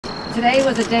Today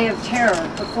was a day of terror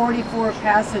for 44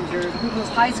 passengers, Google's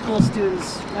high school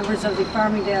students, members of the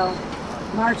Farmingdale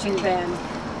marching band,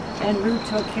 en route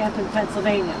to a camp in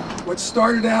Pennsylvania. What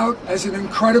started out as an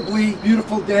incredibly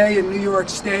beautiful day in New York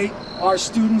State, our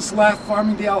students left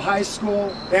Farmingdale High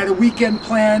School. They had a weekend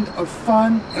planned of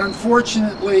fun, and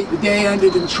unfortunately, the day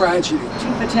ended in tragedy. 2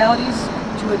 fatalities,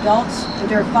 2 adults, and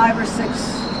there are 5 or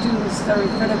 6 students that are in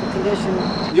critical condition.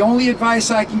 The only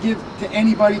advice I can give to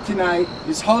anybody tonight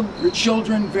is hug your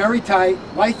children very tight.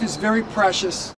 Life is very precious.